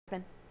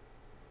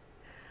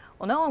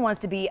Well, no one wants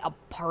to be a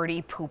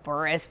party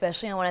pooper,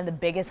 especially on one of the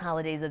biggest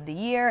holidays of the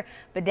year,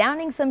 but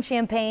downing some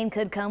champagne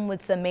could come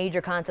with some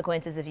major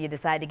consequences if you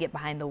decide to get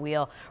behind the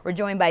wheel. We're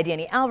joined by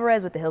Danny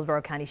Alvarez with the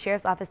Hillsborough County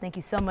Sheriff's Office. Thank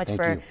you so much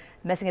for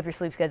messing up your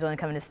sleep schedule and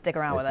coming to stick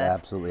around with us.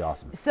 It's absolutely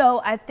awesome.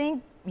 So I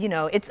think, you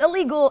know, it's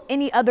illegal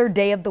any other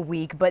day of the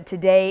week, but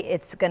today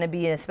it's going to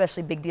be an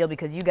especially big deal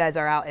because you guys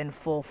are out in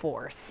full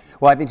force.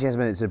 Well, I think,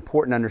 Jasmine, it's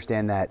important to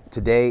understand that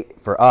today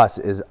for us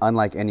is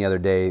unlike any other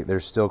day.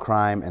 There's still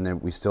crime, and then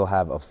we still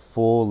have a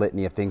full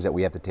litany of things that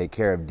we have to take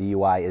care of.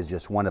 DUI is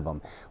just one of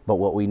them. But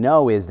what we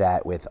know is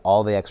that with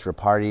all the extra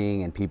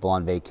partying and people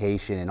on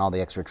vacation and all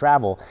the extra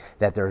travel,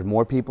 that there's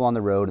more people on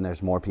the road and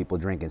there's more people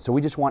drinking. So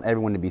we just want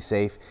everyone to be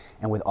safe.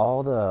 And with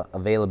all the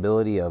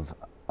availability of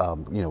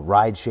you know,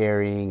 ride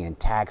sharing and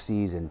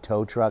taxis and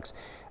tow trucks,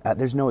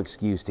 there's no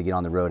excuse to get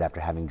on the road after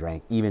having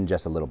drank even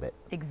just a little bit.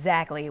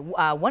 Exactly.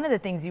 One of the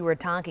things you were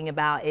talking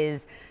about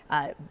is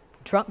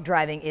drunk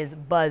driving is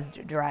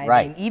buzzed driving.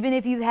 Right. Even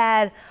if you've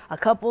had a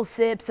couple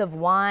sips of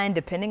wine,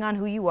 depending on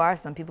who you are,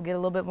 some people get a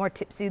little bit more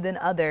tipsy than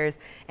others,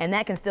 and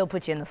that can still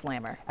put you in the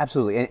slammer.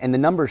 Absolutely, and the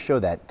numbers show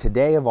that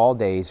today of all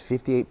days,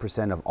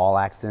 58% of all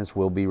accidents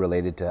will be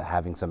related to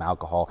having some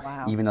alcohol,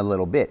 even a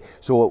little bit.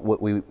 So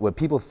what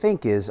people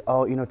think is,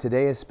 oh, you know,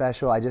 today is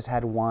special, I just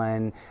had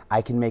one,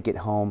 I can make it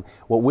home.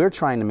 What we're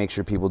trying to make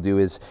sure people do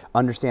is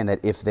understand that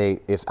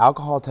if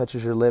alcohol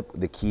touches your lip,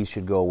 the keys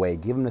should go away.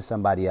 Give them to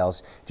somebody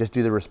else. Just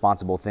do the responsible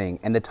thing.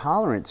 And the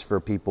tolerance for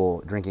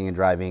people drinking and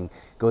driving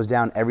goes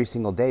down every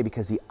single day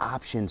because the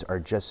options are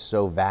just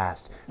so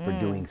vast for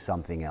doing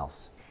something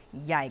else.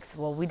 Yikes.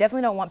 Well, we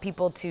definitely don't want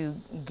people to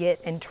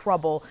get in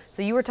trouble.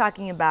 So you were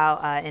talking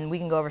about, and we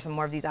can go over some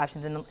more of these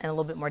options in a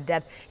little bit more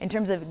depth, in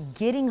terms of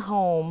getting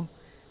home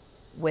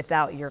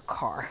without your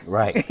car.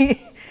 Right.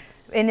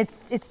 And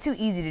it's too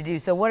easy to do.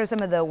 So what are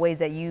some of the ways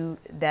that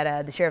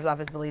the Sheriff's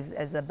Office believes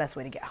is the best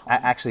way to get home?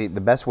 Actually,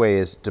 the best way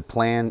is to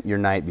plan your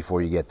night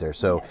before you get there.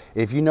 So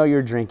if you know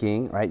you're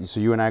drinking, right, so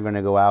you and I are going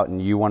to go out and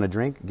you want to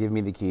drink, give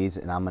me the keys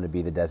and I'm going to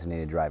be the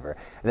designated driver.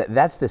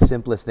 That's the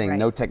simplest thing.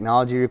 No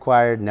technology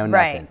required, no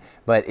nothing.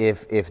 But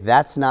if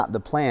that's not the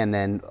plan,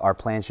 then our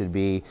plan should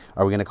be,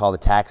 are we going to call the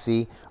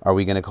taxi? Are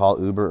we going to call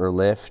Uber or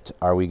Lyft?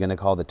 Are we going to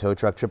call the tow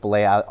truck?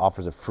 AAA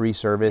offers a free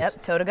service.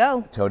 Yep, tow to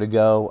go. Tow to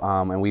go,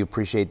 and we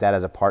appreciate that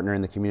as a partner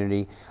in the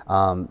community.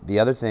 The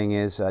other thing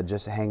is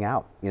just hang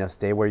out, you know,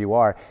 stay where you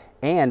are.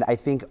 And I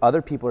think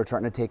other people are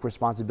starting to take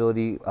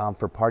responsibility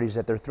for parties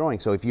that they're throwing.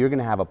 So if you're going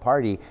to have a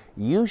party,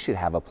 you should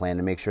have a plan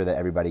to make sure that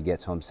everybody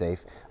gets home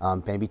safe.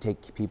 Maybe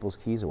take people's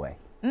keys away.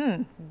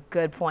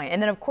 Good point.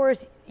 And then, of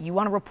course, you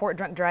want to report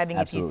drunk driving.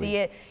 If you see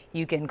it,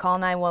 you can call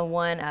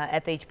 911.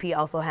 FHP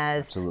also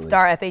has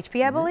Star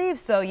FHP, I believe.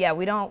 So yeah,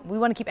 we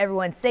want to keep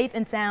everyone safe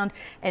and sound,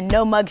 and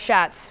no mug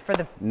shots for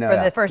the first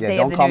day of the new year.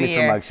 Don't call me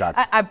for mug shots.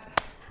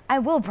 I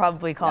will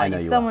probably call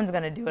you. Someone's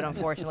going to do it,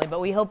 unfortunately, but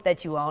we hope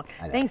that you won't.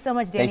 Thanks so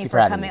much, Danny, for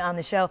coming on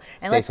the show.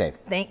 And stay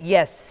safe.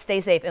 Yes,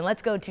 stay safe. And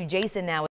let's go to Jason now.